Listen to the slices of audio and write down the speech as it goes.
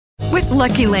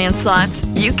Lucky Land Slots,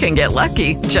 you can get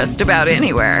lucky just about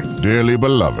anywhere. Dearly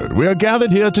beloved, we are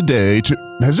gathered here today to...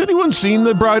 Has anyone seen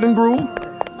the bride and groom?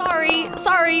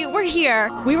 Sorry, we're here.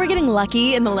 We were getting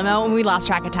lucky in the limo and we lost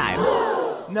track of time.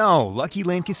 No, Lucky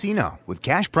Land Casino, with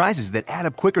cash prizes that add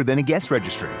up quicker than a guest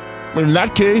registry. In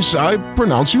that case, I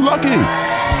pronounce you lucky.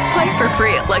 Play for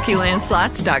free at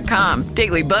LuckyLandSlots.com.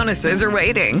 Daily bonuses are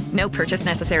waiting. No purchase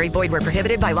necessary. Void where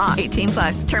prohibited by law.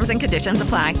 18+. Terms and conditions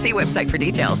apply. See website for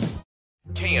details.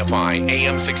 KFI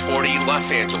AM 640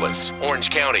 Los Angeles,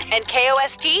 Orange County. And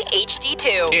KOST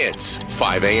HD2. It's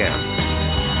 5 a.m.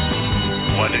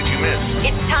 What did you miss?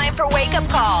 It's time for Wake Up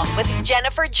Call with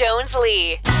Jennifer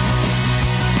Jones-Lee.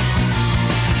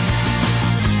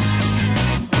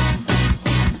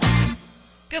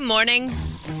 Good morning.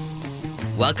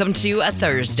 Welcome to a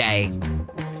Thursday.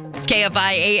 It's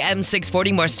KFI AM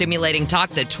 640, more stimulating talk,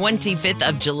 the 25th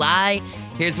of July.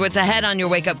 Here's what's ahead on your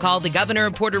wake-up call. The governor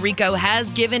of Puerto Rico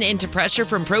has given in to pressure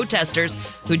from protesters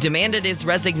who demanded his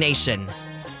resignation.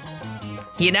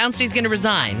 He announced he's going to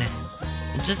resign,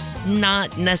 just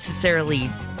not necessarily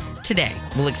today.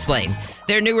 We'll explain.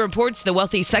 There are new reports the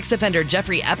wealthy sex offender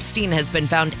Jeffrey Epstein has been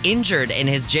found injured in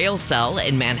his jail cell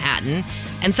in Manhattan.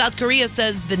 And South Korea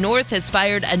says the North has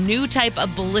fired a new type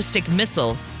of ballistic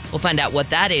missile. We'll find out what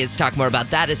that is, talk more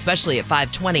about that, especially at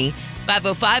 5:20.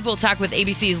 5:05, we'll talk with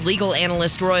ABC's legal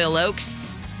analyst Royal Oakes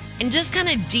and just kind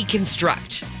of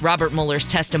deconstruct Robert Mueller's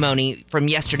testimony from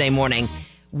yesterday morning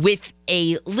with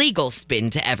a legal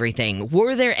spin to everything.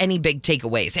 Were there any big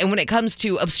takeaways? And when it comes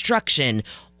to obstruction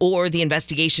or the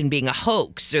investigation being a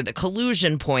hoax or the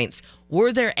collusion points,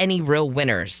 were there any real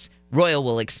winners? Royal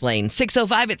will explain.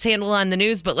 6:05, it's Handle on the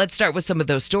News, but let's start with some of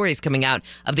those stories coming out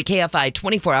of the KFI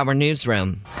 24-hour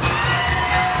newsroom.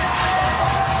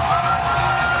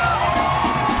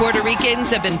 Puerto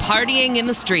Ricans have been partying in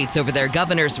the streets over their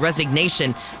governor's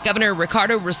resignation. Governor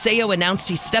Ricardo Rossello announced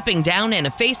he's stepping down in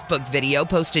a Facebook video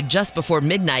posted just before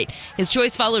midnight. His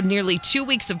choice followed nearly 2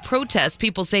 weeks of protests.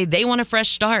 People say they want a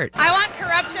fresh start. I want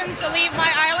corruption to leave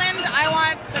my island. I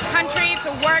want the country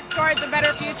to work towards a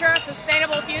better future, a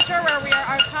sustainable future where we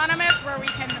are autonomous, where we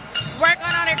can work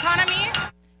on our economy.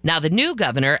 Now, the new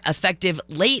governor, effective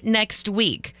late next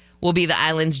week, will be the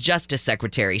island's justice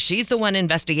secretary. She's the one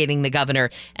investigating the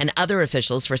governor and other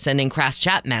officials for sending crass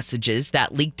chat messages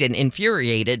that leaked and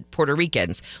infuriated Puerto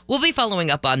Ricans. We'll be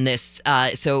following up on this.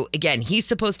 So again, he's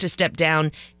supposed to step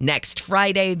down next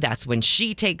Friday. That's when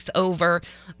she takes over.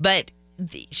 But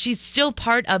she's still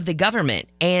part of the government,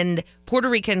 and Puerto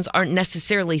Ricans aren't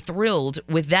necessarily thrilled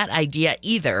with that idea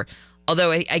either.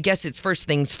 Although I guess it's first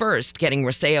things first, getting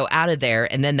Rossello out of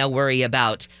there, and then they'll worry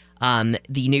about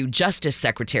the new justice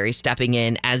secretary stepping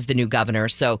in as the new governor.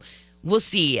 So we'll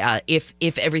see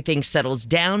if everything settles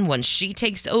down once she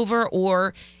takes over,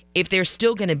 or if there's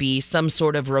still going to be some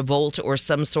sort of revolt or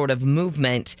some sort of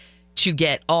movement to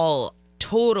get all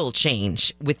total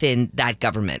change within that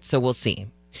government. So we'll see.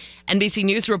 NBC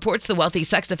News reports the wealthy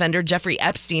sex offender Jeffrey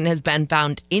Epstein has been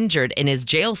found injured in his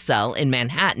jail cell in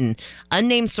Manhattan.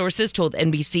 Unnamed sources told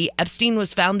NBC Epstein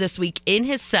was found this week in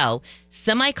his cell,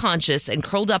 semi-conscious and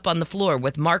curled up on the floor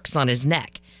with marks on his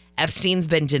neck. Epstein's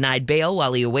been denied bail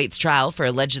while he awaits trial for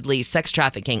allegedly sex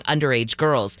trafficking underage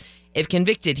girls. If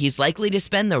convicted, he's likely to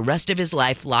spend the rest of his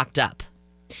life locked up.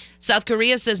 South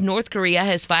Korea says North Korea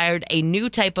has fired a new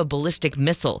type of ballistic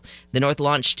missile. The North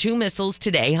launched 2 missiles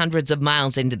today, hundreds of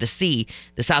miles into the sea.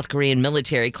 The South Korean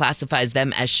military classifies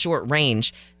them as short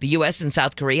range. The U.S. and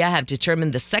South Korea have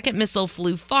determined the second missile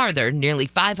flew farther, nearly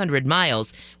 500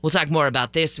 miles. We'll talk more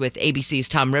about this with ABC's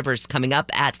Tom Rivers coming up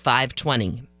at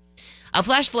 5:20. A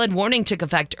flash flood warning took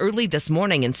effect early this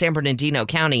morning in San Bernardino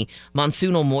County.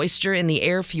 Monsoonal moisture in the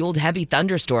air fueled heavy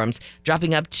thunderstorms,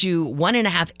 dropping up to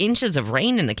 1.5 inches of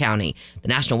rain in the county. The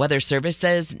National Weather Service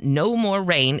says no more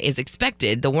rain is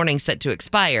expected. The warning's set to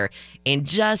expire in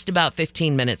just about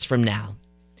 15 minutes from now.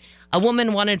 A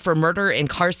woman wanted for murder in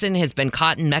Carson has been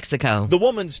caught in Mexico. The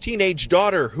woman's teenage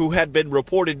daughter, who had been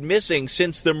reported missing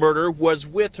since the murder, was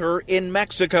with her in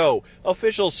Mexico.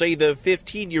 Officials say the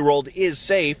 15-year-old is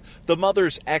safe. The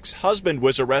mother's ex-husband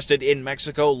was arrested in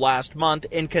Mexico last month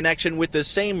in connection with the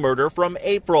same murder from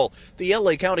April. The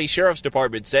LA County Sheriff's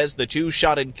Department says the two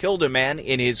shot and killed a man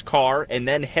in his car and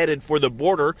then headed for the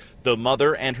border. The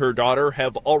mother and her daughter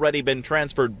have already been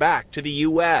transferred back to the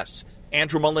U.S.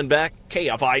 Andrew Mullenbeck,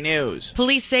 KFI News.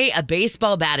 Police say a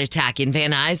baseball bat attack in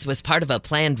Van Nuys was part of a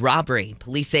planned robbery.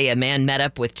 Police say a man met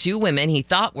up with 2 women he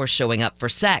thought were showing up for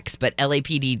sex, but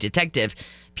LAPD detective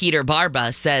Peter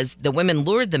Barba says the women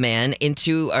lured the man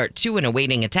to an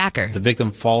awaiting attacker. The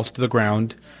victim falls to the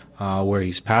ground where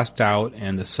he's passed out,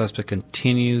 and the suspect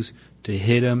continues to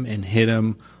hit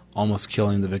him almost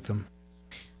killing the victim.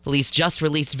 Police just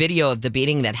released video of the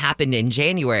beating that happened in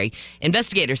January.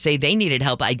 Investigators say they needed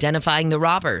help identifying the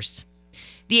robbers.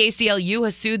 The ACLU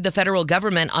has sued the federal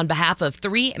government on behalf of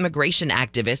 3 immigration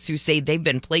activists who say they've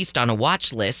been placed on a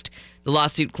watch list. The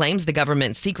lawsuit claims the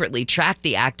government secretly tracked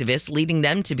the activists, leading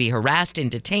them to be harassed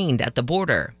and detained at the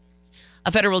border.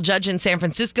 A federal judge in San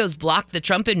Francisco has blocked the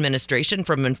Trump administration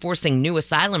from enforcing new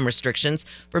asylum restrictions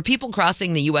for people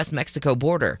crossing the U.S.-Mexico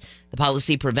border. The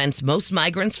policy prevents most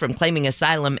migrants from claiming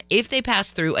asylum if they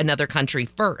pass through another country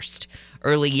first.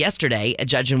 Early yesterday, a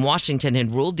judge in Washington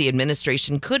had ruled the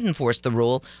administration could enforce the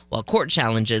rule while court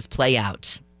challenges play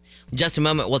out. In just a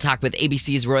moment, we'll talk with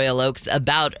ABC's Royal Oaks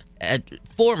about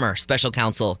former special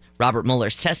counsel Robert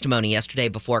Mueller's testimony yesterday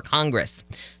before Congress.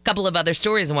 A couple of other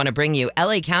stories I want to bring you.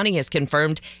 LA County has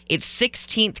confirmed its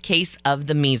 16th case of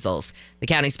the measles. The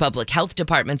county's public health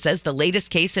department says the latest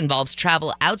case involves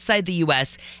travel outside the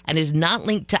U.S. and is not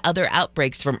linked to other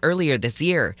outbreaks from earlier this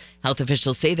year. Health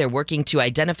officials say they're working to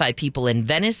identify people in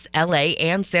Venice, LA,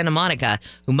 and Santa Monica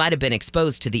who might have been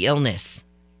exposed to the illness.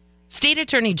 State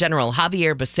Attorney General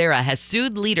Javier Becerra has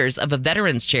sued leaders of a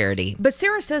veterans charity.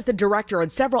 Becerra says the director and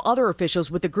several other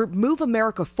officials with the group Move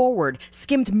America Forward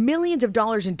skimmed millions of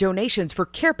dollars in donations for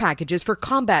care packages for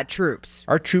combat troops.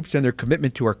 Our troops and their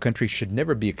commitment to our country should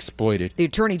never be exploited. The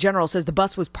Attorney General says the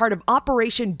bus was part of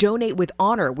Operation Donate with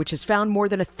Honor, which has found more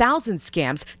than 1,000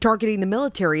 scams targeting the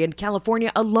military in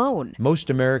California alone. Most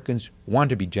Americans want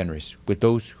to be generous with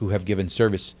those who have given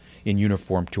service in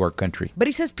uniform to our country. But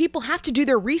he says people have to do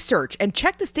their research and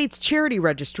check the state's charity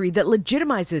registry that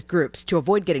legitimizes groups to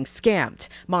avoid getting scammed.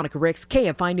 Monica Ricks,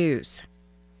 KFI News.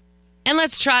 And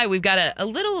let's try. We've got a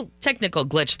little technical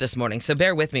glitch this morning, so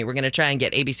bear with me. We're going to try and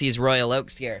get ABC's Royal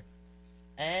Oaks here.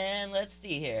 And let's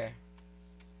see here.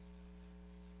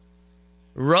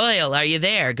 Royal, are you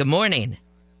there? Good morning.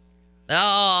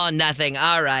 Oh, nothing.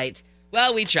 All right.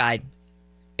 Well, we tried.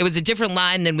 It was a different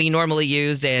line than we normally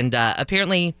use, and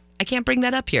apparently I can't bring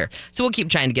that up here. So we'll keep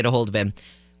trying to get a hold of him.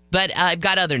 But I've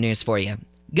got other news for you.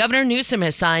 Governor Newsom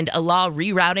has signed a law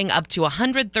rerouting up to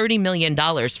 $130 million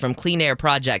from clean air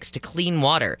projects to clean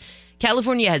water.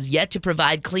 California has yet to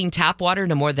provide clean tap water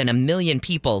to more than 1 million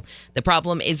people. The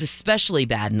problem is especially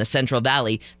bad in the Central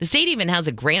Valley. The state even has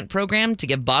a grant program to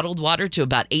give bottled water to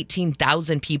about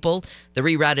 18,000 people. The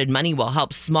rerouted money will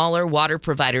help smaller water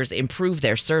providers improve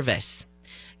their service.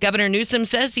 Governor Newsom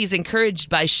says he's encouraged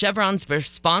by Chevron's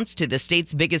response to the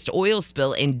state's biggest oil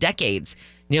spill in decades.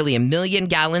 Nearly 1 million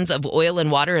gallons of oil and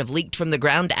water have leaked from the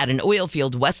ground at an oil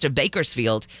field west of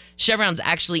Bakersfield. Chevron's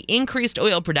actually increased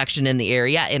oil production in the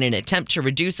area in an attempt to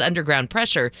reduce underground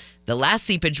pressure. The last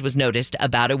seepage was noticed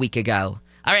about a week ago.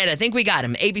 All right, I think we got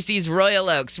him. ABC's Royal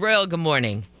Oaks. Royal, good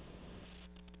morning.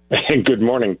 Good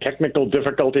morning. Technical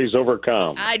difficulties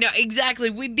overcome. I know, exactly.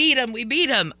 We beat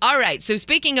him. All right, so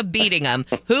speaking of beating him,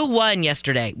 who won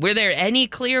yesterday? Were there any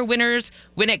clear winners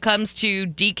when it comes to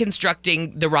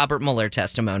deconstructing the Robert Mueller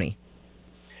testimony?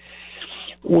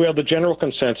 Well, the general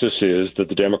consensus is that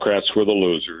the Democrats were the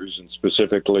losers, and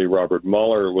specifically Robert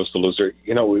Mueller was the loser.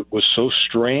 You know, it was so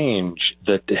strange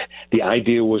that the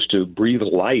idea was to breathe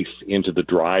life into the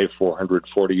dry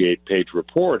 448-page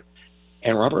report.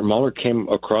 And Robert Mueller came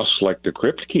across like the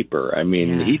crypt keeper. I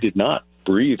mean, He did not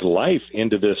breathe life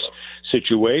into this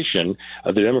situation.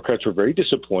 The Democrats were very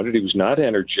disappointed. He was not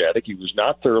energetic. He was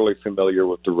not thoroughly familiar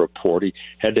with the report. He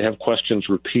had to have questions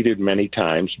repeated many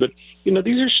times. But, you know,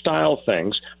 these are style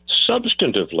things.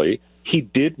 Substantively, he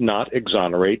did not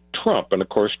exonerate Trump. And, of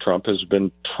course, Trump has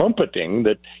been trumpeting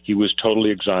that he was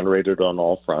totally exonerated on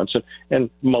all fronts.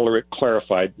 And Mueller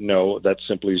clarified, no, that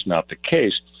simply is not the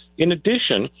case. In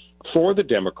addition, for the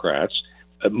Democrats,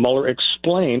 Mueller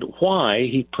explained why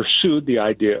he pursued the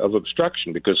idea of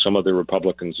obstruction, because some of the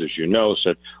Republicans, as you know,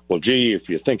 said, well, gee, if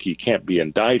you think he can't be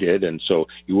indicted and so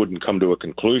you wouldn't come to a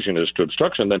conclusion as to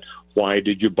obstruction, then why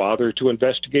did you bother to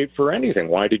investigate for anything?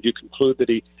 Why did you conclude that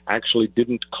he actually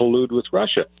didn't collude with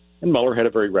Russia? And Mueller had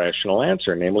a very rational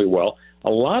answer, namely, well, a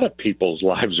lot of people's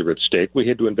lives are at stake. We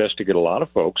had to investigate a lot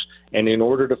of folks. And in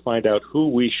order to find out who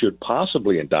we should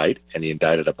possibly indict, and he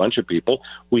indicted a bunch of people,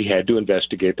 we had to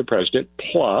investigate the president.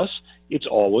 Plus, it's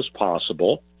always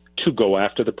possible to go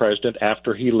after the president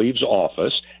after he leaves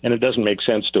office. And it doesn't make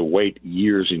sense to wait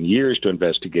years and years to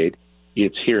investigate.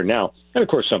 It's here now. And, of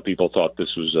course, some people thought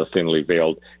this was a thinly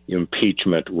veiled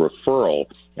impeachment referral.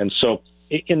 And so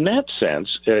in that sense,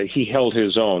 he held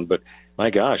his own. But my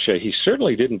gosh, he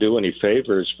certainly didn't do any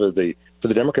favors for the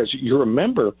Democrats. You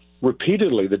remember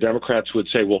repeatedly the Democrats would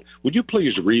say, well, would you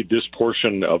please read this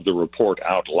portion of the report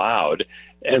out loud?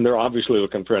 And they're obviously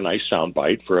looking for a nice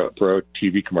soundbite for a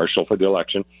TV commercial for the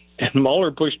election. And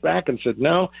Mueller pushed back and said,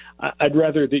 no, I'd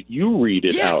rather that you read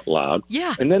it out loud.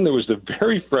 Yeah. And then there was the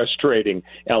very frustrating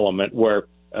element where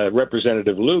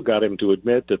Representative Lieu got him to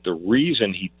admit that the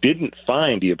reason he didn't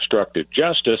find he obstructed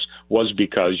justice was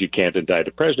because you can't indict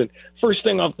a president. First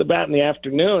thing off the bat in the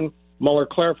afternoon, Mueller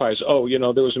clarifies, there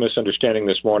was a misunderstanding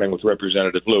this morning with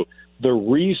Representative Lieu. The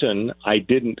reason I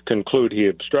didn't conclude he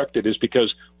obstructed is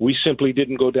because we simply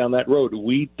didn't go down that road.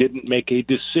 We didn't make a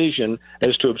decision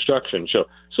as to obstruction. So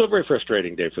a very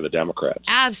frustrating day for the Democrats.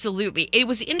 Absolutely. It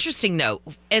was interesting, though,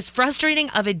 as frustrating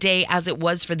of a day as it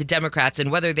was for the Democrats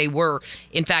and whether they were,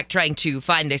 in fact, trying to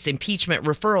find this impeachment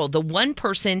referral, the one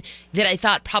person that I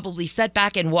thought probably sat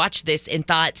back and watched this and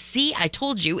thought, see, I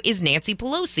told you, is Nancy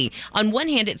Pelosi. On one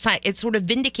hand, it sort of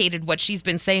vindicated what she's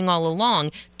been saying all along,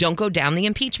 don't go down the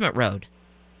impeachment road.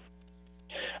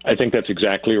 I think that's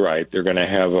exactly right. They're going to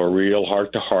have a real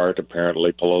heart-to-heart.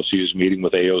 Apparently, Pelosi is meeting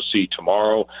with AOC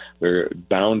tomorrow. There are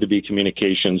bound to be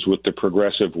communications with the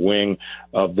progressive wing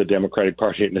of the Democratic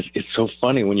Party. And it's so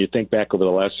funny when you think back over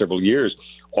the last several years,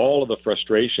 all of the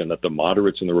frustration that the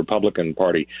moderates in the Republican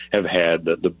Party have had,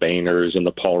 the Boehners and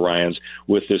the Paul Ryans,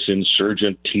 with this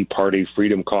insurgent Tea Party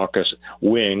Freedom Caucus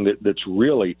wing that's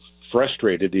really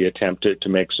frustrated the attempt to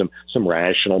make some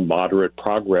rational, moderate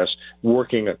progress,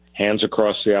 working hands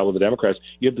across the aisle with the Democrats.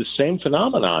 You have the same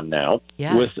phenomenon now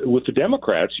with the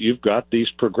Democrats. You've got these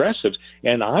progressives,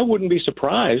 and I wouldn't be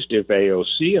surprised if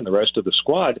AOC and the rest of the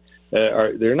squad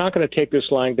they're not going to take this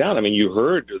lying down. I mean, you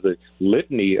heard the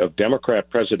litany of Democrat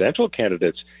presidential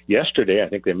candidates yesterday. I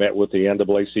think they met with the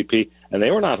NAACP, and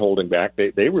they were not holding back.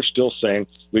 They were still saying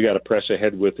we got to press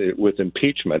ahead with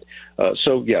impeachment. It's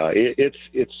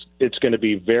going to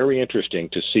be very interesting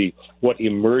to see what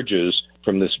emerges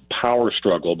from this power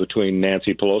struggle between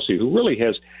Nancy Pelosi, who really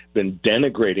has been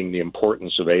denigrating the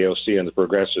importance of AOC and the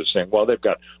progressives, saying, well, they've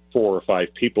got 4 or 5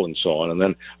 people and so on. And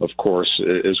then, of course,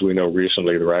 as we know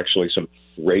recently, there were actually some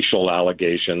racial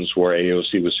allegations where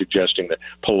AOC was suggesting that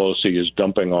Pelosi is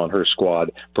dumping on her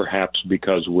squad, perhaps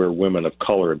because we're women of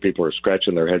color, and people are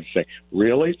scratching their heads saying,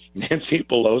 really? Nancy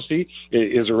Pelosi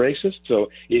is a racist?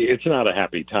 So it's not a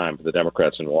happy time for the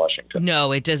Democrats in Washington.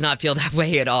 No, it does not feel that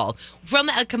way at all. From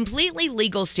a completely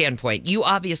legal standpoint, you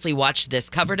obviously watched this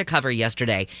cover to cover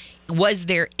yesterday. Was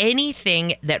there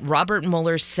anything that Robert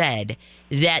Mueller said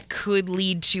that could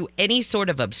lead to any sort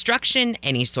of obstruction,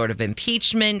 any sort of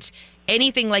impeachment,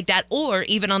 anything like that, or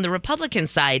even on the Republican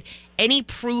side, any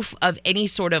proof of any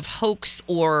sort of hoax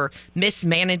or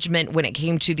mismanagement when it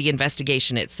came to the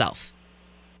investigation itself?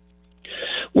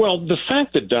 Well, the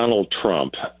fact that Donald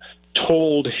Trump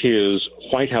told his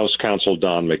White House counsel,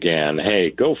 Don McGahn, hey,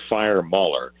 go fire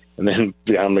Mueller, and then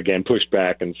Don McGahn pushed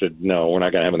back and said, no, we're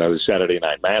not going to have another Saturday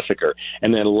Night Massacre.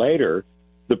 And then later,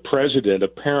 the president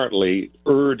apparently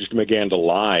urged McGahn to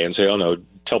lie and say, oh, no,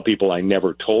 tell people I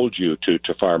never told you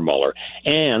to fire Mueller.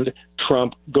 And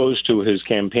Trump goes to his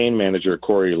campaign manager,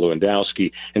 Corey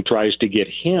Lewandowski, and tries to get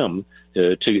him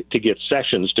to get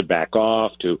Sessions to back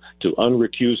off, to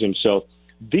unrecuse himself.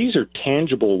 These are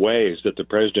tangible ways that the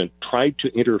president tried to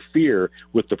interfere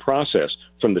with the process.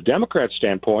 From the Democrat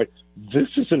standpoint, this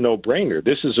is a no-brainer.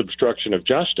 This is obstruction of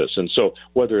justice. And so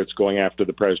whether it's going after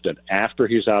the president after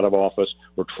he's out of office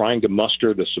or trying to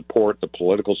muster the support, the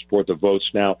political support, the votes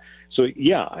now. So,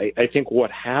 yeah, I think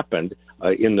what happened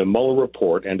in the Mueller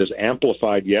report and is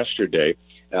amplified yesterday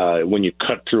when you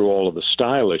cut through all of the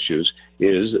style issues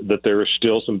is that there are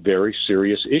still some very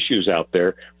serious issues out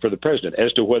there for the president.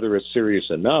 As to whether it's serious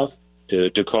enough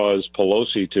to cause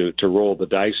Pelosi to roll the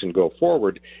dice and go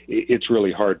forward, it's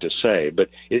really hard to say. But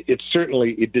it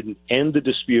certainly didn't end the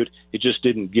dispute. It just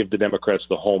didn't give the Democrats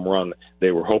the home run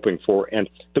they were hoping for. And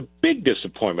the big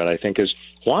disappointment, I think, is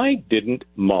why didn't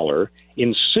Mueller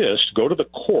insist, go to the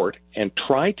court, and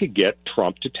try to get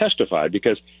Trump to testify?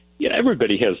 Because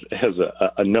everybody has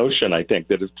a notion, I think,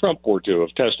 that if Trump were to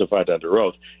have testified under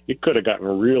oath, it could have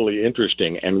gotten really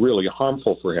interesting and really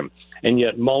harmful for him. And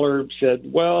yet Mueller said,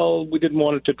 well, we didn't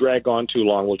want it to drag on too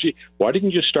long. Well, gee, why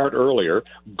didn't you start earlier,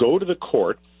 go to the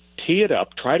court, tee it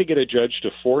up, try to get a judge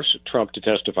to force Trump to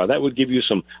testify? That would give you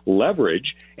some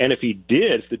leverage. And if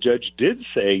the judge did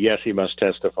say, yes, he must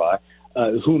testify,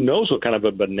 who knows what kind of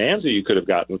a bonanza you could have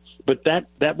gotten. But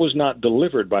that was not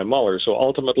delivered by Mueller. So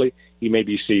ultimately, he may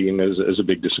be seen as a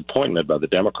big disappointment by the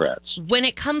Democrats. When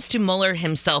it comes to Mueller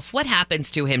himself, what happens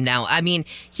to him now? I mean,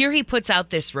 here he puts out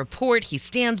this report. He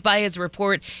stands by his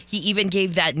report. He even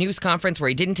gave that news conference where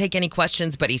he didn't take any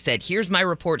questions, but he said, here's my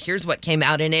report. Here's what came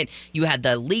out in it. You had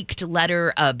the leaked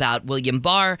letter about William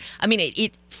Barr. I mean,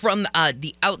 it from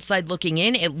the outside looking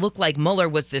in, it looked like Mueller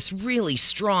was this really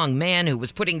strong man who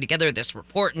was putting together this this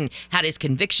report and had his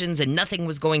convictions and nothing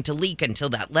was going to leak until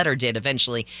that letter did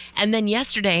eventually. And then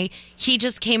yesterday, he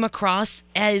just came across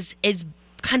as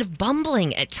kind of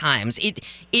bumbling at times.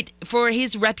 It for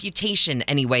his reputation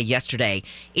anyway yesterday,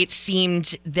 it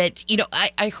seemed that,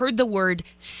 I heard the word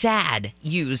sad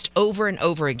used over and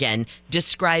over again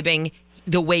describing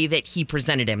the way that he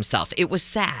presented himself. It was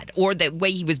sad. Or the way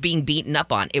he was being beaten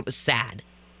up on. It was sad.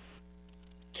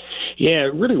 Yeah,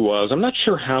 it really was. I'm not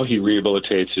sure how he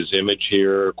rehabilitates his image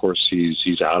here. Of course,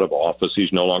 he's out of office.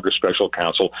 He's no longer special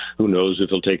counsel. Who knows if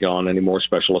he'll take on any more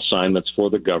special assignments for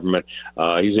the government.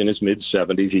 He's in his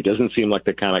mid-70s. He doesn't seem like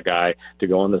the kind of guy to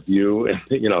go on The View and,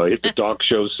 hit the talk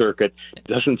show circuit.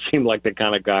 Doesn't seem like the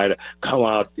kind of guy to come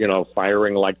out,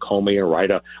 firing like Comey or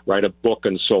write a book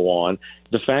and so on.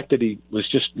 The fact that he was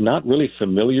just not really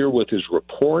familiar with his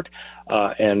report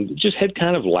and just had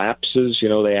kind of lapses.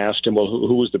 They asked him, well,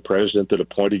 who was the president that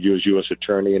appointed you as U.S.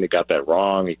 attorney? And he got that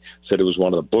wrong. He said it was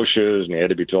one of the Bushes, and he had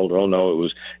to be told, oh, no,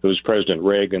 it was President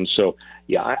Reagan. So,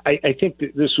 yeah, I think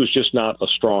that this was just not a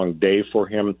strong day for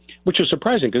him, which is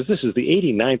surprising because this is the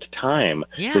 89th time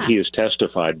that he has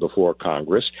testified before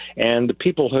Congress, and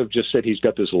people have just said he's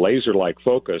got this laser-like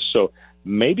focus. So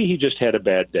maybe he just had a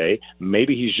bad day.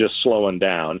 Maybe he's just slowing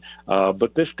down.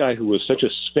 But this guy who was such a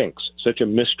sphinx, such a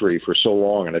mystery for so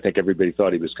long, and I think everybody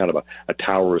thought he was kind of a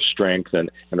tower of strength and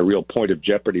a real point of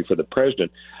jeopardy for the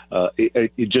president,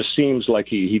 it just seems like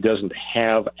he doesn't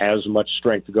have as much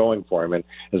strength going for him. And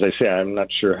as I say, I'm not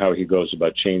sure how he goes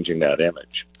about changing that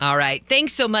image. All right.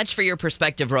 Thanks so much for your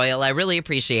perspective, Royal. I really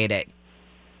appreciate it.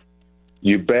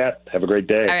 You bet. Have a great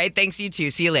day. All right. Thanks, you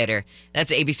too. See you later.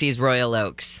 That's ABC's Royal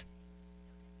Oakes.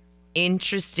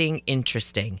 Interesting.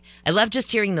 I love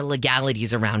just hearing the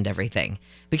legalities around everything,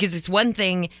 because it's one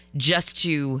thing just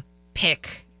to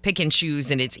pick and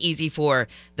choose, and it's easy for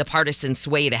the partisan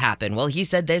sway to happen. Well, he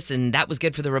said this and that was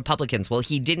good for the Republicans. Well,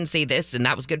 he didn't say this and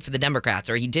that was good for the Democrats,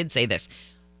 or he did say this.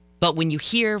 But when you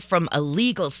hear from a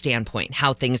legal standpoint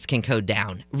how things can go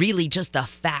down, really just the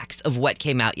facts of what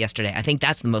came out yesterday, I think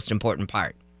that's the most important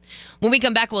part. When we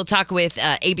come back, we'll talk with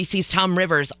ABC's Tom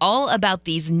Rivers all about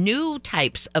these new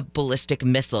types of ballistic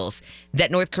missiles that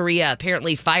North Korea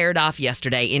apparently fired off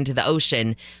yesterday into the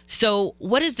ocean. So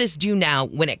what does this do now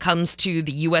when it comes to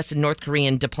the U.S. and North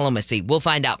Korean diplomacy? We'll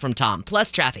find out from Tom.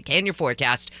 Plus traffic and your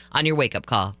forecast on your wake-up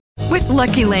call. With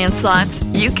Lucky Land Slots,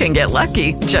 you can get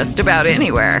lucky just about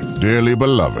anywhere. Dearly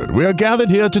beloved, we are gathered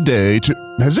here today to...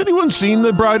 Has anyone seen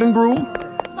the bride and groom?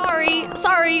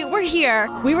 Sorry, we're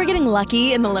here. We were getting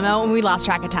lucky in the limo and we lost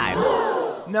track of time.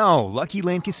 No, Lucky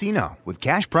Land Casino, with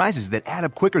cash prizes that add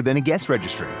up quicker than a guest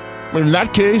registry. In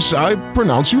that case, I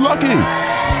pronounce you lucky.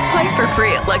 Play for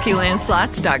free at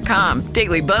LuckyLandSlots.com.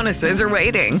 Daily bonuses are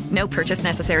waiting. No purchase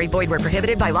necessary. Void where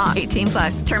prohibited by law.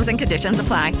 18+. Terms and conditions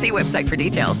apply. See website for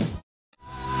details.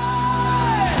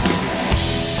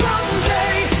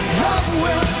 Someday, love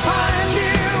will find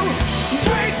you.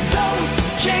 Break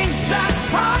those chains that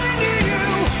bind you.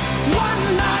 One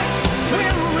night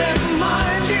will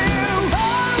remind you.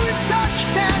 Oh, we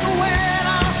touched and went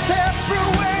our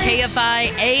separate ways. KFI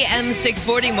AM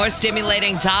 640, more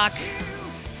stimulating talk.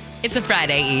 It's a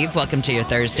Friday Eve. Welcome to your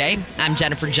Thursday. I'm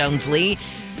Jennifer Jones-Lee.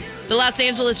 The Los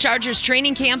Angeles Chargers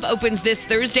training camp opens this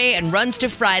Thursday and runs to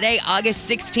Friday, August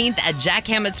 16th at Jack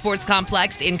Hammett Sports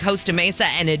Complex in Costa Mesa,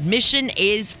 and admission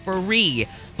is free.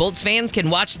 Bolts fans can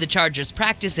watch the Chargers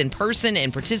practice in person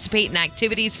and participate in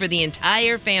activities for the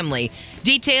entire family.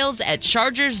 Details at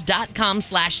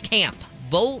chargers.com/camp.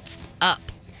 Bolt up.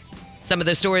 Some of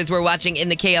the stories we're watching in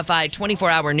the KFI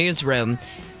 24-hour newsroom.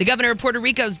 The governor of Puerto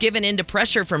Rico is given into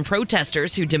pressure from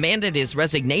protesters who demanded his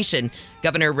resignation.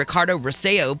 Governor Ricardo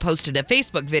Rossello posted a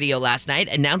Facebook video last night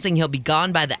announcing he'll be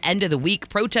gone by the end of the week.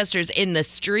 Protesters in the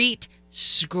street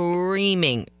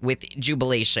screaming with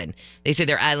jubilation. They say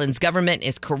their island's government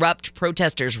is corrupt.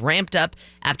 Protesters ramped up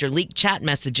after leaked chat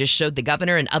messages showed the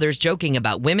governor and others joking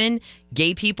about women,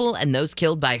 gay people, and those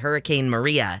killed by Hurricane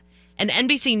Maria. And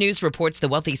NBC News reports the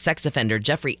wealthy sex offender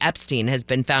Jeffrey Epstein has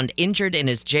been found injured in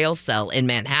his jail cell in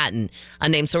Manhattan.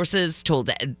 Unnamed sources told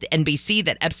NBC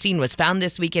that Epstein was found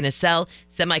this week in his cell,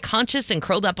 semi-conscious and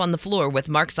curled up on the floor with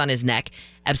marks on his neck.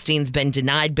 Epstein's been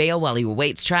denied bail while he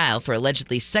awaits trial for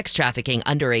allegedly sex trafficking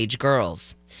underage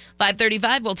girls.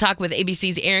 5:35, we'll talk with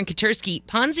ABC's Aaron Katersky.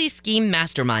 Ponzi scheme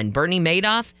mastermind Bernie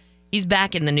Madoff, he's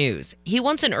back in the news. He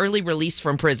wants an early release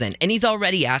from prison, and he's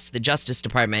already asked the Justice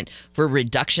Department for a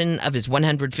reduction of his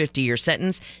 150-year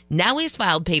sentence. Now he's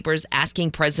filed papers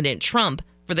asking President Trump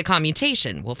for the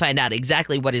commutation. We'll find out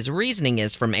exactly what his reasoning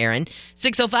is from Aaron.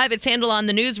 6:05, it's Handel on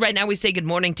the News. Right now we say good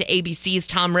morning to ABC's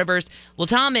Tom Rivers. Well,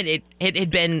 Tom, it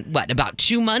had been, about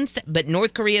 2 months, but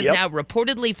North Korea has now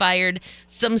reportedly fired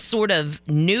some sort of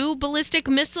new ballistic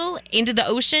missile into the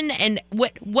ocean. And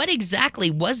what exactly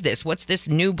was this? What's this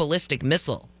new ballistic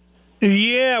missile?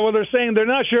 Yeah, well, they're saying they're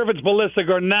not sure if it's ballistic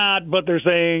or not, but they're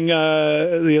saying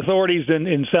the authorities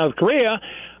in South Korea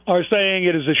are saying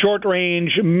it is a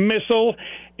short-range missile,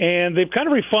 and they've kind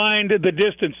of refined the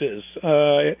distances.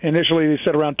 Initially, they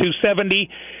said around 270.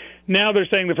 Now they're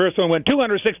saying the first one went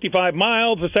 265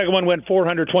 miles, the second one went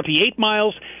 428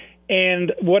 miles,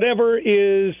 and whatever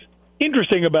is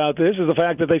interesting about this is the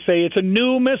fact that they say it's a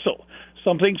new missile.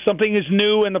 Something is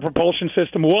new in the propulsion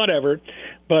system, whatever,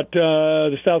 but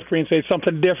the South Koreans say it's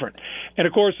something different. And,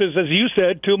 of course, as you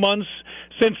said, 2 months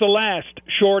since the last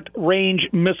short-range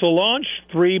missile launch,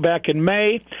 3 back in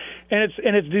May, and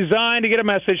it's designed to get a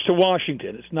message to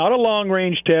Washington. It's not a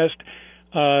long-range test,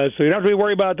 so you don't have to be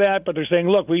worried about that, but they're saying,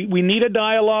 look, we need a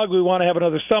dialogue. We want to have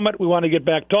another summit. We want to get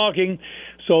back talking.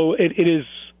 So it is,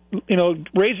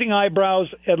 raising eyebrows,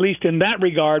 at least in that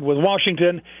regard, with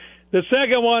Washington. The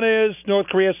second one is North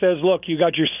Korea says, look, you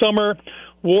got your summer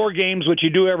war games, which you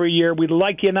do every year. We'd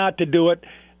like you not to do it.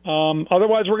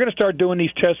 Otherwise, we're going to start doing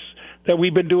these tests that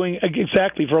we've been doing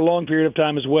exactly for a long period of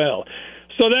time as well.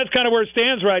 So that's kind of where it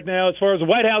stands right now. As far as the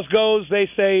White House goes, they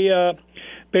say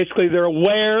basically they're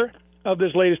aware of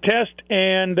this latest test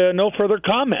and no further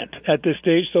comment at this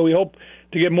stage. So we hope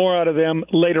to get more out of them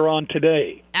later on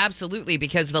today. Absolutely,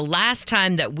 because the last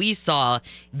time that we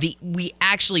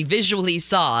actually visually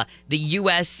saw the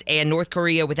U.S. and North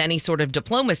Korea with any sort of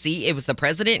diplomacy, it was the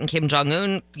president and Kim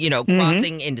Jong-un,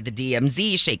 crossing into the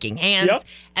DMZ, shaking hands. Yep.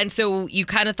 And so you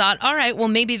kind of thought, all right, well,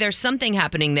 maybe there's something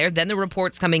happening there. Then the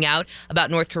reports coming out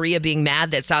about North Korea being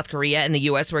mad that South Korea and the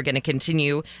U.S. were going to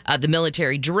continue the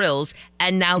military drills.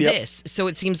 And now this. So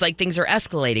it seems like things are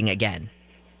escalating again.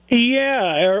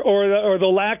 Yeah, or the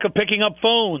lack of picking up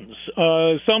phones.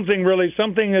 Something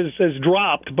has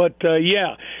dropped, but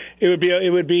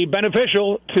it would be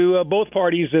beneficial to both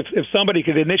parties if somebody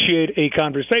could initiate a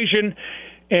conversation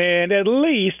and at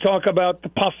least talk about the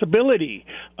possibility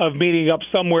of meeting up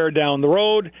somewhere down the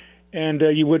road. And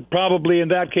you would probably, in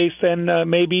that case, then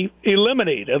maybe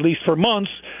eliminate, at least for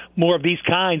months, more of these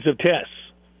kinds of tests.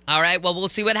 All right, well, we'll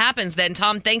see what happens then.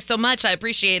 Tom, thanks so much. I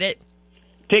appreciate it.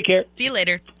 Take care. See you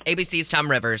later. ABC's Tom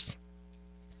Rivers.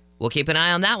 We'll keep an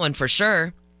eye on that one for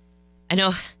sure. I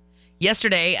know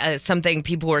yesterday something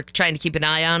people were trying to keep an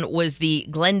eye on was the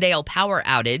Glendale power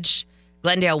outage.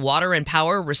 Glendale Water and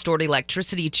Power restored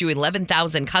electricity to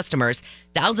 11,000 customers.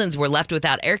 Thousands were left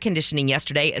without air conditioning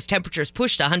yesterday as temperatures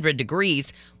pushed 100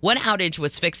 degrees. One outage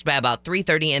was fixed by about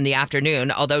 3:30 in the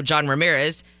afternoon, although John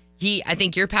Ramirez, I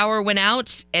think your power went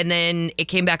out, and then it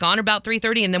came back on about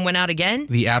 3:30 and then went out again?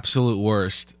 The absolute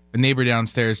worst. A neighbor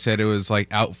downstairs said it was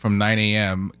out from 9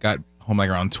 a.m., got home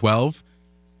around 12,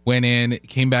 went in,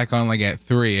 came back on at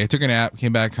 3. I took a nap,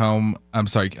 came back home,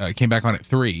 came back on at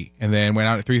 3, and then went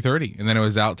out at 3:30, and then it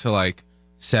was out to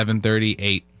 7:30,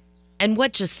 8. And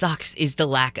what just sucks is the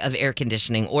lack of air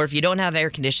conditioning, or if you don't have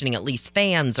air conditioning, at least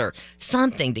fans or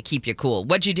something to keep you cool.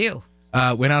 What'd you do?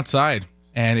 Went outside.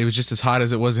 And it was just as hot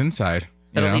as it was inside.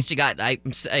 But at least you got, I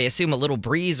assume, a little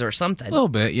breeze or something. A little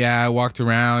bit, yeah. I walked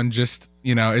around. Just,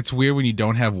 it's weird when you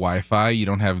don't have Wi-Fi, you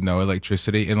don't have no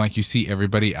electricity, and you see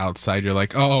everybody outside. You're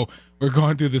like, oh, we're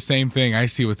going through the same thing. I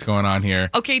see what's going on here.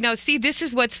 Okay, now see, this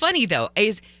is what's funny though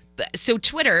so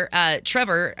Twitter,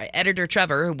 editor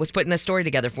Trevor, who was putting this story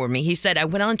together for me, he said, I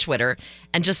went on Twitter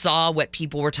and just saw what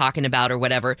people were talking about or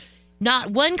whatever.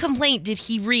 Not one complaint did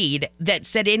he read that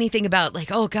said anything about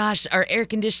oh gosh, our air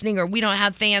conditioning or we don't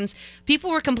have fans.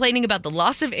 People were complaining about the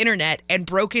loss of internet and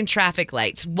broken traffic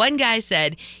lights. One guy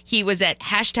said he was at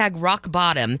 #rock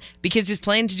bottom because his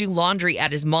plan to do laundry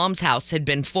at his mom's house had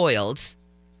been foiled.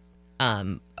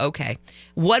 Okay.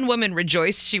 One woman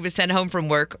rejoiced she was sent home from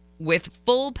work with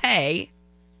full pay.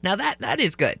 Now that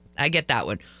is good. I get that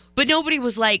one. But nobody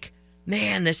was like,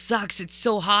 man, this sucks. It's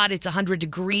so hot. It's 100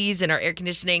 degrees and our air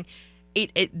conditioning.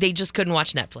 They just couldn't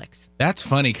watch Netflix. That's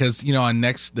funny because, on the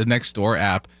Nextdoor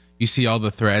app, you see all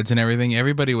the threads and everything.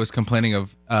 Everybody was complaining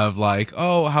of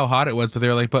oh, how hot it was. But they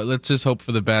were but let's just hope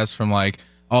for the best from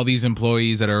all these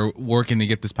employees that are working to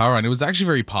get this power on. It was actually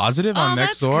very positive on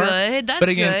Nextdoor. That's good. That's but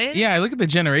again, good. Yeah, I look at the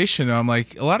generation, though. I'm a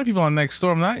lot of people on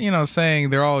Nextdoor, I'm not, saying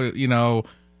they're all,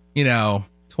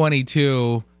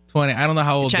 22, 20. I don't know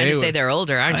how old You're trying they to were. say they're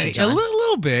older, aren't you, John? A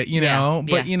little bit, know.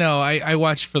 But, I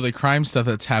watch for the crime stuff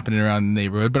that's happening around the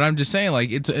neighborhood. But I'm just saying,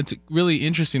 it's really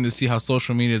interesting to see how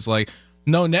social media is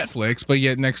no Netflix, but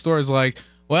yet Nextdoor is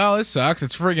well, it sucks.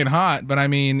 It's friggin' hot. But I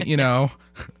mean,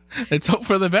 let's hope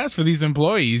for the best for these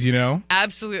employees,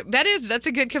 Absolutely. That's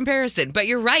a good comparison. But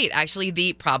you're right.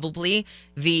 Actually, probably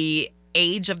the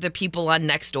age of the people on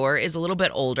Nextdoor is a little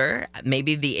bit older.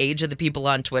 Maybe the age of the people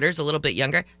on Twitter is a little bit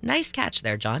younger. Nice catch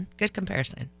there, John. Good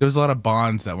comparison. There was a lot of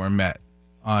bonds that were met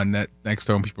on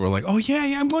Nextdoor, and people were like, oh,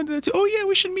 yeah, I'm going to that too. Oh, yeah,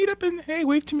 we should meet up and, hey,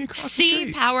 wave to me across the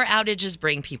street. Power outages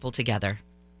bring people together.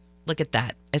 Look at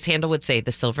that. As Handel would say,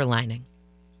 the silver lining.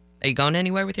 Are you going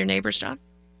anywhere with your neighbors, John?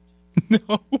 No.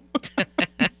 All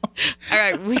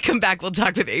right, when we come back, we'll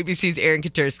talk with ABC's Aaron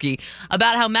Katersky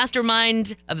about how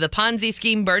mastermind of the Ponzi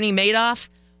scheme, Bernie Madoff,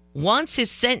 wants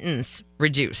his sentence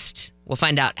reduced. We'll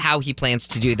find out how he plans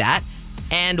to do that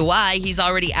and why he's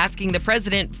already asking the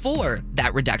president for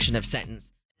that reduction of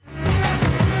sentence.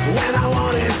 When I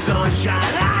wanted sunshine,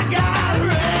 I got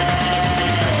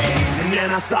rain. And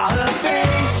then I saw her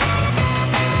face.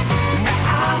 Now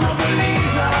I'm a believer.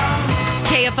 It's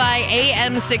KFI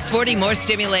AM 640, more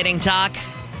stimulating talk.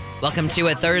 Welcome to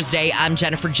a Thursday. I'm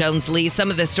Jennifer Jones-Lee. Some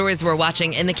of the stories we're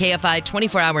watching in the KFI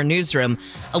 24-hour newsroom.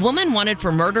 A woman wanted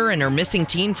for murder and her missing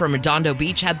teen from Redondo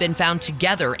Beach have been found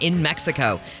together in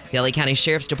Mexico. The LA County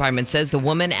Sheriff's Department says the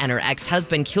woman and her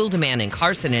ex-husband killed a man in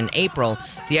Carson in April.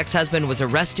 The ex-husband was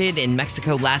arrested in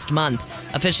Mexico last month.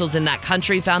 Officials in that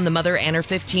country found the mother and her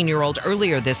 15-year-old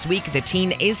earlier this week. The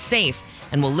teen is safe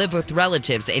and will live with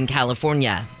relatives in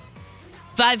California.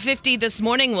 5:50 this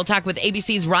morning, we'll talk with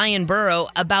ABC's Ryan Burrow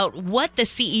about what the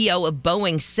CEO of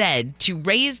Boeing said to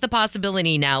raise the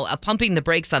possibility now of pumping the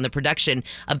brakes on the production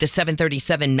of the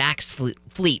 737 MAX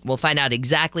fleet. We'll find out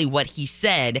exactly what he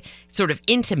said, sort of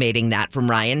intimating that from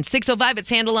Ryan. 6:05, it's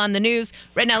Handel on the news.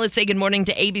 Right now, let's say good morning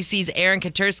to ABC's Aaron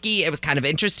Katersky. It was kind of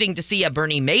interesting to see a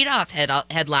Bernie Madoff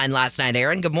headline last night.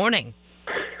 Aaron, good morning.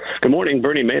 Good morning.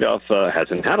 Bernie Madoff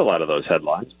hasn't had a lot of those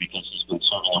headlines because he's been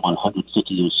serving a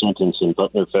 150-year sentence in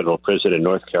Butler Federal Prison in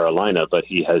North Carolina, but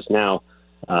he has now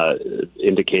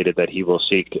indicated that he will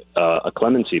seek a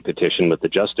clemency petition with the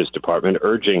Justice Department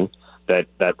urging that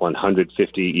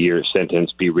 150-year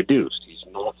sentence be reduced. He's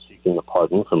not seeking a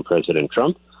pardon from President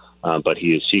Trump, but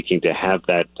he is seeking to have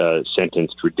that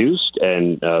sentence reduced,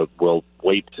 and will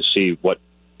wait to see what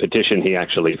petition he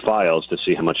actually files to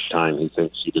see how much time he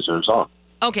thinks he deserves off.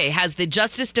 Okay, has the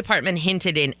Justice Department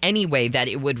hinted in any way that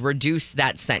it would reduce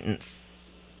that sentence?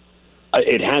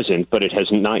 It hasn't, but it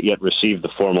has not yet received the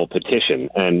formal petition,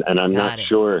 and I'm not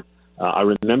sure. I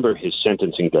remember his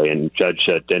sentencing day, and Judge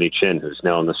Denny Chin, who's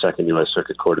now in the Second U.S.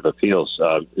 Circuit Court of Appeals,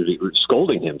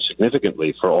 scolding him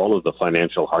significantly for all of the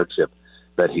financial hardship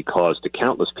that he caused to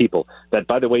countless people. That,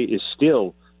 by the way, is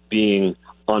still being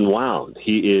unwound.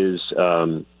 He is...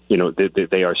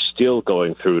 they are still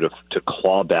going through to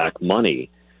claw back money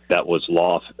that was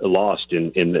lost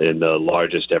in the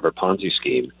largest ever Ponzi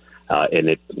scheme, and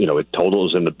it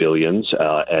totals in the billions,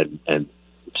 and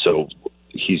so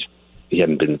he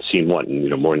hadn't been seen more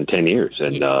than 10 years,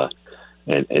 and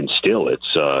still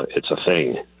it's a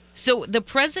thing. So the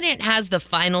president has the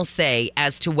final say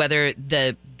as to whether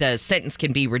the sentence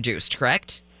can be reduced,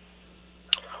 correct?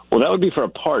 Well, that would be for a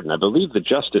pardon. I believe the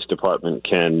Justice Department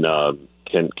can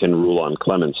rule on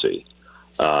clemency.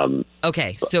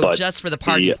 Okay, so just for the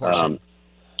pardon portion.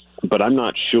 But I'm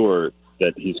not sure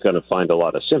that he's going to find a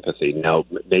lot of sympathy. Now,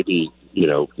 maybe,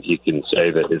 he can say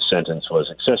that his sentence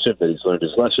was excessive, that he's learned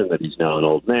his lesson, that he's now an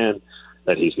old man,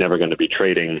 that he's never going to be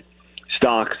trading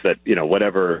stocks, that,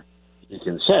 whatever he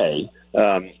can say.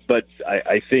 But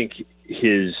I think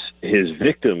his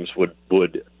victims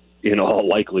would, in all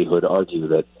likelihood, argue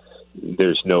that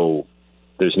there's no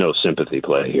sympathy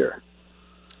play here.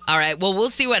 All right. Well,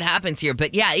 we'll see what happens here.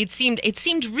 But yeah, it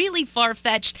seemed really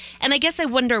far-fetched. And I guess I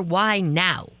wonder why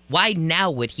now? Why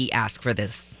now would he ask for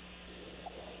this?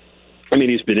 I mean,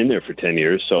 he's been in there for 10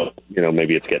 years, so,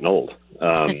 maybe it's getting old.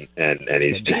 And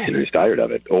he's tired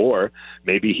of it. Or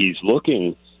maybe he's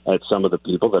looking at some of the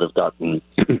people that have gotten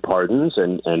pardons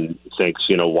and thinks,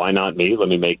 why not me? Let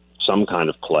me make some kind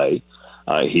of play.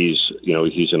 He's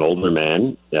an older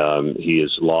man. He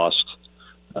has lost,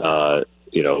 a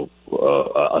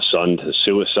son to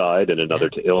suicide and another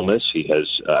to illness. He has,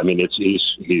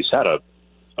 he's had a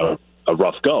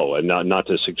rough go, and not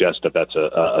to suggest that that's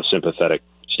a sympathetic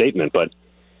statement, but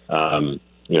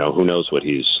who knows what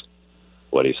he's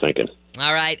thinking.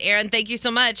 All right, Aaron, thank you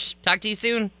so much. Talk to you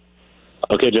soon.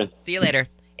 Okay, Jen. See you later.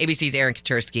 ABC's Aaron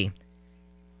Katersky.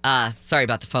 Sorry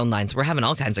about the phone lines. We're having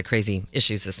all kinds of crazy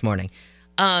issues this morning.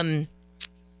 And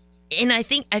I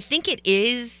think it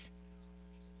is.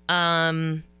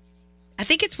 I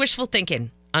think it's wishful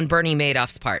thinking on Bernie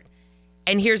Madoff's part.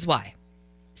 And here's why.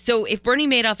 So if Bernie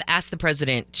Madoff asked the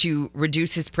president to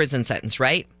reduce his prison sentence,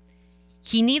 right?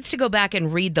 he needs to go back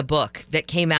and read the book that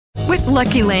came out. With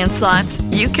Lucky Land Slots,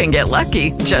 you can get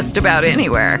lucky just about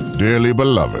anywhere. Dearly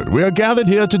beloved, we are gathered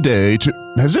here today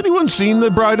to... Has anyone seen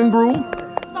the bride and groom?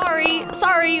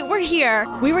 Sorry, we're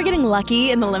here. We were getting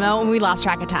lucky in the limo and we lost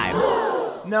track of time.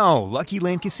 No, Lucky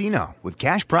Land Casino, with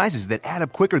cash prizes that add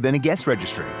up quicker than a guest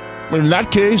registry. In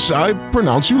that case, I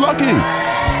pronounce you lucky.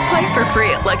 Play for free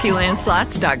at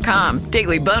LuckyLandSlots.com.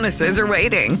 Daily bonuses are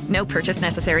waiting. No purchase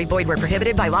necessary. Void where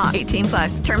prohibited by law.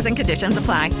 18+. Terms and conditions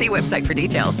apply. See website for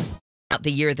details.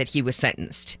 The year that he was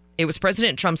sentenced. It was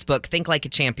President Trump's book, Think Like a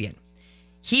Champion.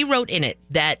 He wrote in it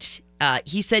that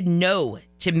he said no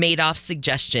to Madoff's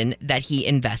suggestion that he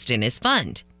invest in his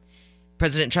fund.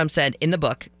 President Trump said in the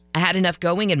book, I had enough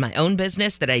going in my own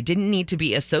business that I didn't need to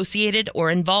be associated or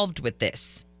involved with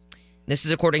this. This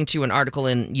is according to an article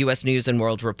in U.S. News and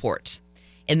World Report.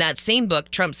 In that same book,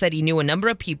 Trump said he knew a number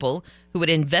of people who had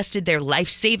invested their life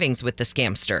savings with the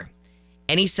scamster.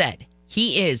 And he said,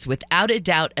 he is, without a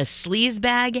doubt, a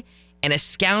sleazebag and a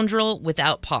scoundrel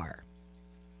without par.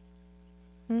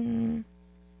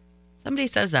 Somebody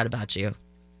says that about you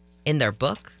in their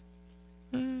book.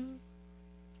 I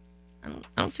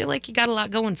don't feel like you got a lot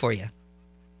going for you.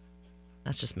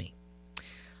 That's just me.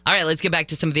 All right, let's get back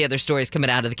to some of the other stories coming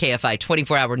out of the KFI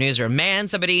 24-hour newsroom. Man,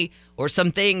 somebody or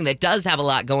something that does have a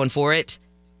lot going for it.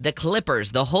 The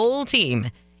Clippers, the whole team,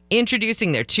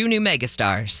 introducing their two new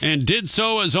megastars. And did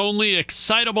so as only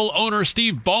excitable owner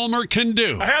Steve Ballmer can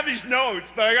do. I have these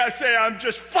notes, but I gotta say I'm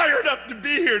just fired up to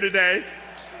be here today.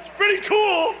 It's pretty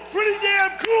cool, pretty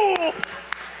damn cool.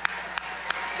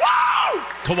 Woo!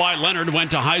 Kawhi Leonard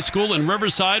went to high school in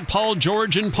Riverside, Paul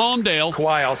George in Palmdale.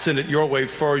 Kawhi, I'll send it your way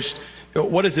first.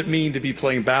 What does it mean to be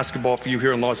playing basketball for you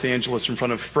here in Los Angeles in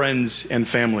front of friends and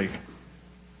family?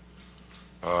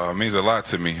 It means a lot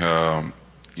to me.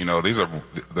 You know,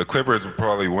 the Clippers are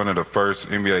probably one of the first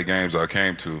NBA games I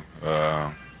came to.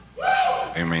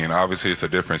 I mean, obviously it's a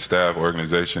different staff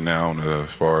organization now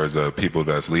as far as people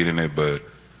that's leading it, but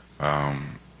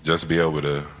just be able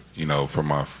to, you know, for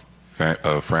my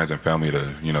friends and family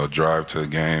to, you know, drive to the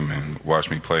game and watch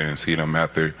me play and see them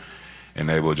out there and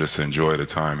able to just enjoy the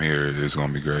time here is going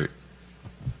to be great.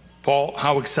 Paul,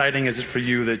 how exciting is it for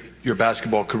you that your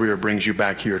basketball career brings you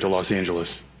back here to Los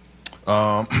Angeles?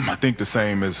 I think the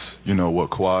same as, you know, what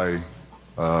Kawhi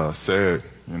said,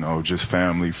 you know, just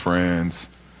family, friends,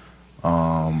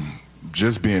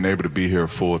 just being able to be here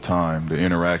full time, the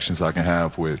interactions I can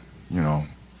have with, you know,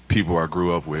 people I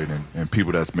grew up with and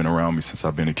people that's been around me since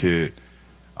I've been a kid.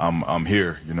 I'm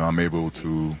here, you know, I'm able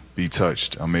to be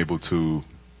touched. I'm able to,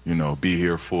 you know, be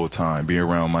here full time, be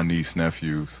around my niece,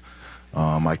 nephews,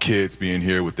 my kids being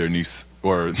here with their niece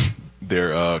or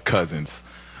their cousins.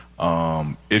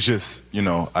 It's just, you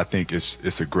know, I think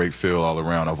it's a great feel all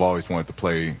around. I've always wanted to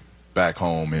play back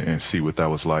home and see what that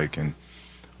was like and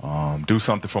do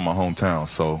something for my hometown.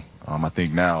 So I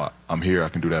think now I'm here, I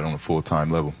can do that on a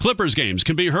full-time level. Clippers games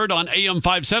can be heard on AM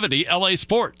 570 LA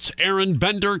Sports. Aaron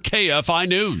Bender, KFI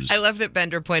News. I love that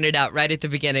Bender pointed out right at the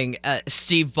beginning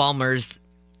Steve Ballmer's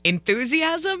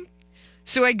enthusiasm.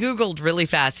 So I Googled really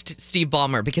fast Steve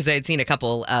Ballmer because I had seen a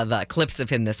couple of clips of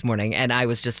him this morning, and I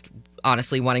was just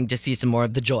honestly wanting to see some more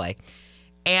of the joy.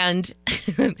 And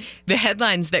the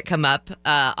headlines that come up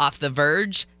off The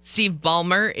Verge, Steve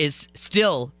Ballmer is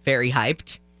still very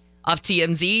hyped. Off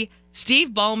TMZ, Steve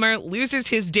Ballmer loses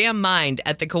his damn mind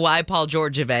at the Kawhi Paul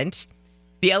George event.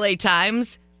 The LA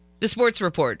Times, The Sports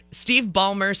Report, Steve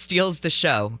Ballmer steals the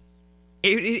show.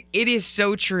 It is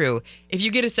so true. If you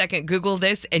get a second, Google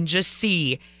this and just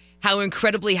see how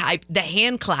incredibly hyped. The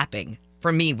hand clapping,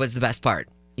 for me, was the best part.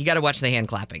 You got to watch the hand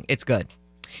clapping. It's good.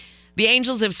 The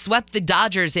Angels have swept the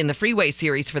Dodgers in the Freeway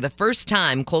Series for the first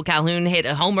time. Cole Calhoun hit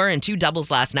a homer and 2 doubles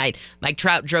last night. Mike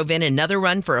Trout drove in another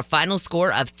run for a final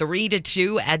score of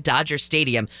 3-2 at Dodger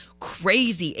Stadium.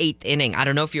 Crazy 8th inning. I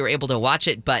don't know if you were able to watch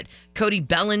it, but Cody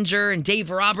Bellinger and Dave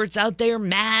Roberts out there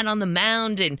mad on the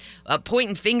mound and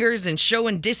pointing fingers and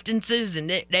showing distances,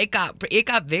 and it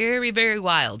got very, very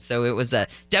wild. So it was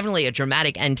definitely a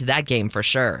dramatic end to that game for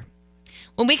sure.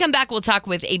 When we come back, we'll talk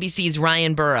with ABC's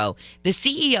Ryan Burrow. The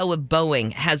CEO of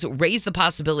Boeing has raised the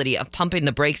possibility of pumping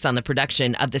the brakes on the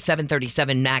production of the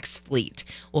 737 MAX fleet.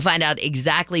 We'll find out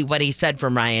exactly what he said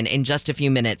from Ryan in just a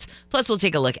few minutes. Plus, we'll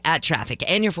take a look at traffic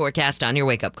and your forecast on your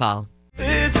wake-up call.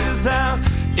 This is how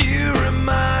you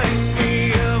remind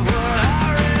me of what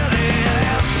I really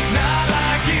am. It's not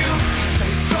like you to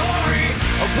say sorry.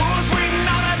 I was waiting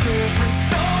on a different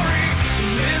story.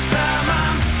 And this time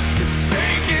I'm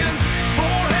mistaken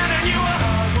for handing you a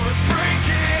heart worth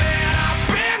breaking. And I've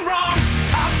been wrong,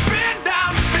 I've been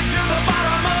down, been to the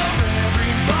bottom of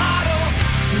every bottle.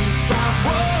 These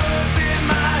 5 words in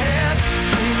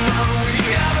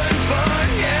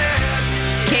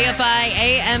KFI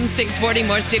AM 640.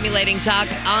 More stimulating talk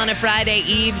on a Friday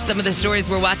Eve. Some of the stories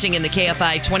we're watching in the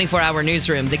KFI 24-hour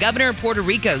newsroom. The governor of Puerto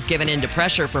Rico's given in to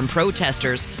pressure from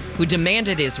protesters who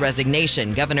demanded his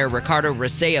resignation. Governor Ricardo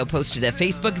Rossello posted a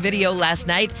Facebook video last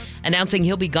night announcing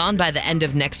he'll be gone by the end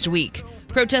of next week.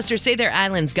 Protesters say their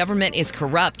island's government is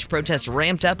corrupt. Protests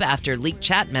ramped up after leaked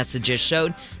chat messages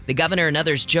showed the governor and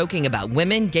others joking about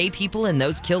women, gay people, and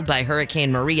those killed by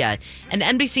Hurricane Maria. And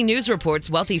NBC News reports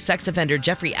wealthy sex offender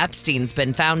Jeffrey Epstein's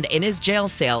been found in his jail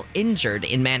cell injured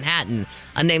in Manhattan.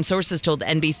 Unnamed sources told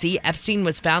NBC Epstein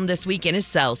was found this week in his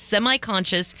cell,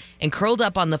 semi-conscious and curled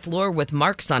up on the floor with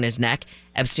marks on his neck.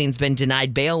 Epstein's been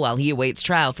denied bail while he awaits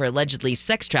trial for allegedly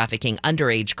sex trafficking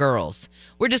underage girls.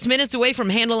 We're just minutes away from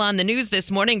Handle on the News this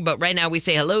morning, but right now we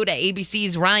say hello to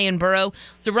ABC's Ryan Burrow.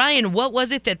 So Ryan, what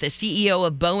was it that the CEO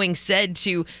of Boeing said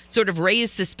to sort of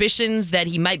raise suspicions that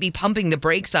he might be pumping the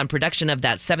brakes on production of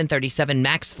that 737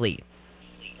 MAX fleet?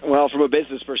 Well, from a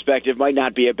business perspective, might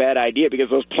not be a bad idea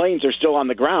because those planes are still on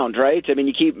the ground, right? I mean,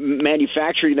 you keep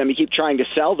manufacturing them, you keep trying to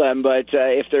sell them, but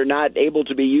if they're not able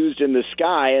to be used in the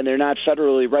sky and they're not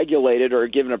federally regulated or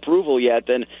given approval yet,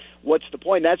 then what's the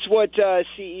point? That's what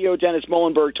CEO Dennis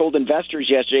Muilenburg told investors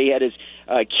yesterday. He had his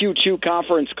Q2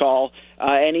 conference call,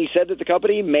 and he said that the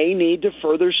company may need to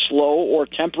further slow or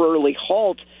temporarily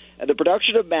halt the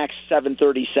production of MAX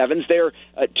 737s. They're,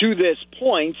 to this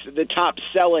point, the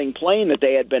top-selling plane that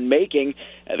they had been making.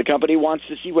 The company wants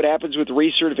to see what happens with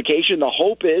recertification. The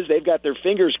hope is they've got their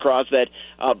fingers crossed that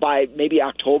by maybe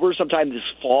October, sometime this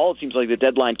fall, it seems like the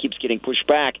deadline keeps getting pushed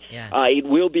back, it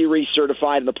will be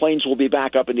recertified and the planes will be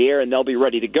back up in the air and they'll be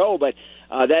ready to go. But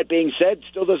that being said,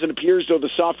 still doesn't appear as though the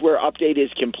software update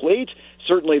is complete.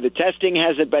 Certainly the testing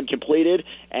hasn't been completed,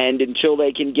 and until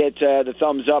they can get the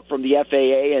thumbs up from the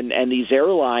FAA and these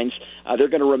airlines, they're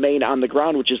going to remain on the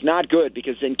ground, which is not good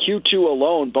because in Q2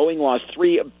 alone, Boeing lost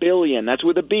 $3 billion. That's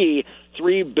with a B,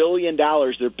 $3 billion,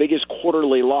 their biggest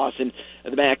quarterly loss, and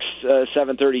the MAX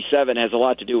 737 has a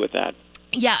lot to do with that.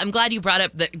 Yeah, I'm glad you brought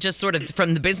up just sort of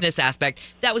from the business aspect.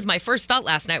 That was my first thought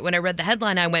last night when I read the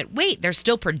headline. I went, wait, they're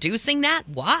still producing that?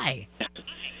 Why?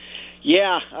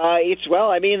 Yeah,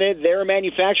 they're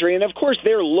manufacturing, and of course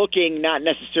they're looking not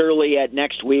necessarily at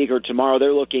next week or tomorrow.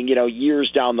 They're looking,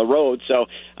 years down the road. So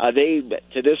they,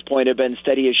 to this point, have been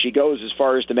steady as she goes as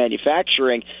far as the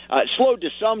manufacturing. Slowed to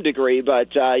some degree, but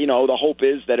the hope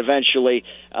is that eventually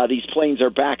these planes are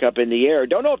back up in the air.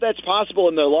 Don't know if that's possible,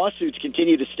 and the lawsuits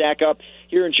continue to stack up.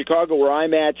 Here in Chicago, where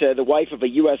I'm at, the wife of a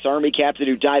U.S. Army captain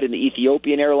who died in the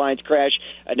Ethiopian Airlines crash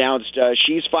announced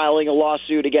she's filing a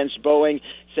lawsuit against Boeing,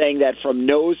 saying that from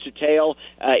nose to tail,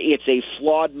 it's a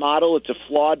flawed model, it's a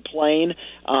flawed plane,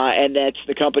 and that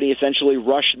the company essentially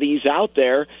rushed these out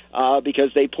there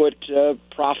because they put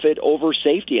profit over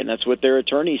safety, and that's what their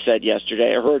attorney said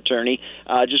yesterday, or her attorney.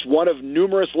 Just one of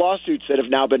numerous lawsuits that have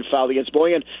now been filed against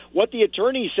Boeing. And what the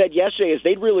attorney said yesterday is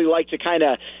they'd really like to kind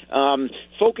of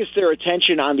focus their attention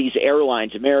on these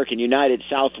airlines, American, United,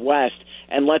 Southwest,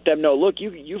 and let them know, look,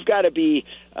 you've got to be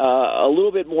a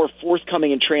little bit more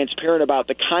forthcoming and transparent about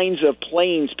the kinds of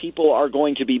planes people are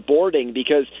going to be boarding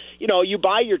because, you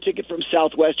buy your ticket from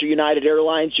Southwest or United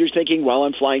Airlines, you're thinking, well,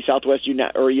 I'm flying Southwest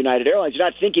or United Airlines. You're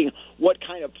not thinking what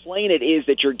kind of plane it is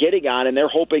that you're getting on, and they're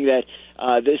hoping that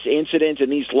this incident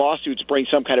and these lawsuits bring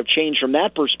some kind of change from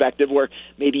that perspective where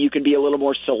maybe you can be a little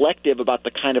more selective about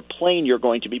the kind of plane you're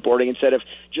going to be boarding instead of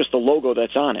just the logo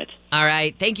that's on it. All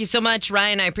right. Thank you so much,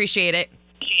 Ryan. I appreciate it.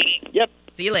 Yep.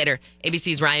 See you later.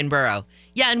 ABC's Ryan Burrow.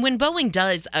 Yeah, and when Boeing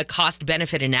does a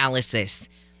cost-benefit analysis,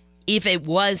 if it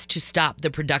was to stop the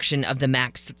production of the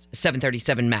MAX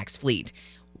 737 MAX fleet,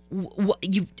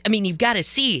 you've got to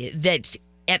see that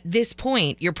at this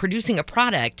point you're producing a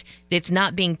product that's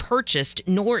not being purchased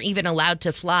nor even allowed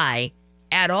to fly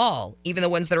at all, even the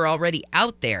ones that are already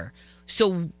out there.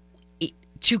 So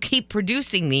to keep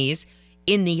producing these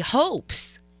in the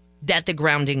hopes that the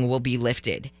grounding will be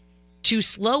lifted, to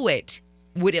slow it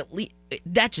would at least,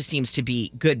 that just seems to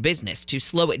be good business, to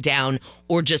slow it down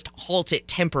or just halt it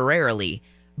temporarily.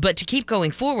 But to keep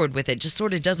going forward with it just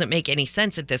sort of doesn't make any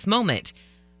sense at this moment.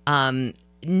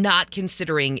 Not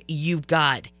considering you've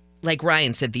got, like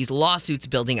Ryan said, these lawsuits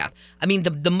building up. I mean,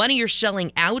 the money you're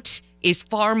shelling out is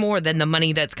far more than the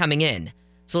money that's coming in.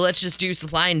 So let's just do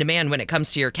supply and demand when it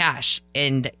comes to your cash.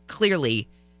 And clearly,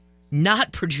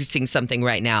 not producing something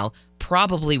right now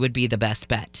probably would be the best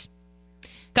bet.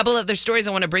 Couple other stories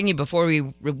I want to bring you before we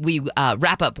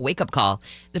wrap up Wake Up Call.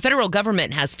 The federal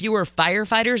government has fewer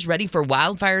firefighters ready for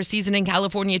wildfire season in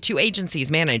California. Two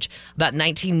agencies manage about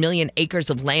 19 million acres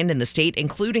of land in the state,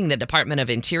 including the Department of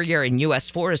Interior and U.S.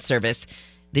 Forest Service.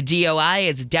 The DOI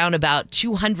is down about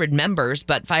 200 members,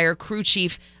 but Fire Crew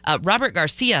Chief Robert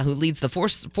Garcia, who leads the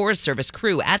Forest Service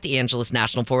crew at the Angeles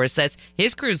National Forest, says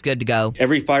his crew's good to go.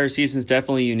 Every fire season is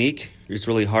definitely unique. It's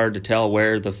really hard to tell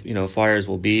where the fires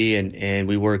will be, and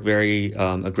we work very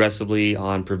aggressively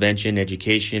on prevention,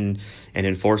 education, and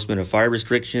enforcement of fire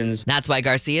restrictions. That's why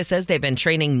Garcia says they've been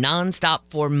training nonstop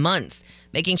for months,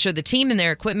 making sure the team and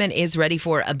their equipment is ready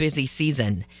for a busy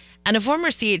season. And a former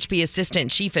CHP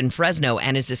assistant chief in Fresno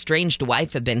and his estranged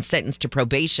wife have been sentenced to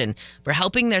probation for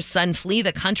helping their son flee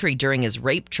the country during his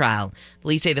rape trial.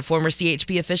 Police say the former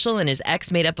CHP official and his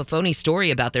ex made up a phony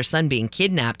story about their son being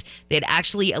kidnapped. They had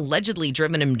actually allegedly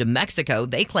driven him to Mexico.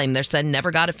 They claim their son never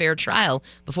got a fair trial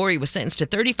before he was sentenced to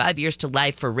 35 years to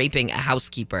life for raping a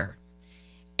housekeeper.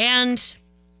 And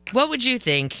what would you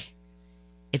think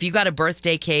if you got a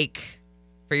birthday cake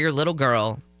for your little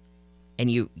girl and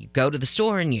you go to the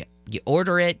store and you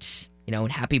order it,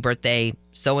 and happy birthday,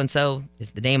 so-and-so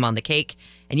is the name on the cake,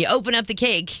 and you open up the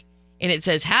cake and it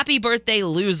says, happy birthday,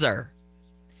 loser.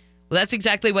 Well, that's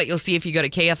exactly what you'll see if you go to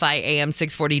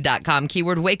KFIAM640.com,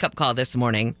 keyword wake up call this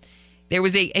morning. There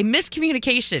was a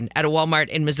miscommunication at a Walmart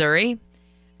in Missouri.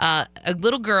 A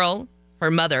little girl,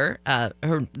 her mother,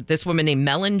 this woman named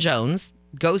Mellon Jones,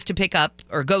 goes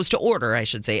to order, I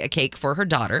should say, a cake for her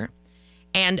daughter.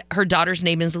 And her daughter's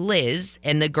name is Liz,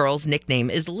 and the girl's nickname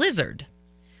is Lizard.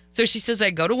 So she says, I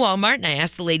go to Walmart, and I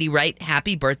ask the lady, write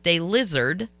happy birthday,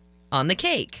 Lizard, on the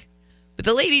cake. But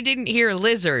the lady didn't hear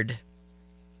Lizard.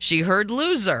 She heard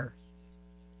loser.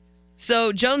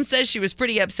 So Jones says she was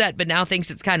pretty upset, but now thinks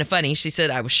it's kind of funny. She said,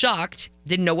 I was shocked,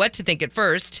 didn't know what to think at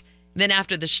first. Then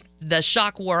after the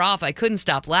shock wore off, I couldn't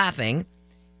stop laughing.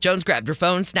 Jones grabbed her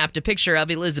phone, snapped a picture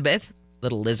of Elizabeth,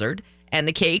 little Lizard, and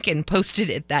the cake and posted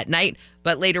it that night,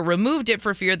 but later removed it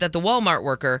for fear that the Walmart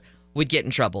worker would get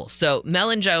in trouble. So,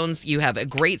 Mellon Jones, you have a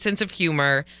great sense of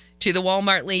humor. To the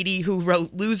Walmart lady who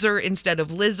wrote loser instead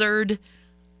of lizard,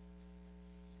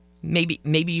 maybe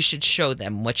you should show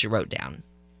them what you wrote down,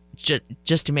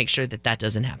 just to make sure that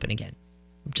doesn't happen again.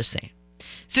 I'm just saying.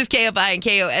 This is KFI and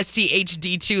KOST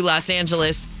HD2 Los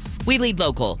Angeles. We lead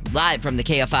local, live from the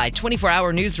KFI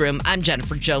 24-hour newsroom. I'm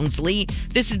Jennifer Jones-Lee.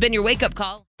 This has been your wake-up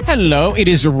call. Hello, it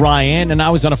is Ryan, and I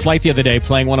was on a flight the other day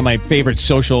playing one of my favorite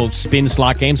social spin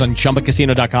slot games on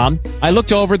ChumbaCasino.com. I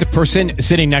looked over at the person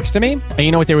sitting next to me, and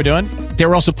you know what they were doing? They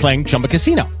were also playing Chumba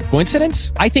Casino.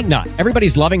 Coincidence? I think not.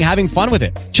 Everybody's loving having fun with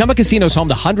it. Chumba Casino is home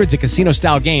to hundreds of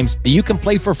casino-style games that you can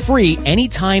play for free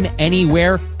anytime,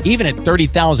 anywhere, even at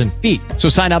 30,000 feet. So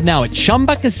sign up now at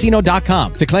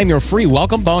ChumbaCasino.com to claim your free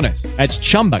welcome bonus. That's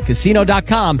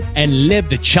ChumbaCasino.com and live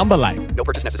the Chumba life. No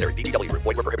purchase necessary. VGW. Void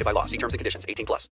where prohibited by law. See terms and conditions. 18+.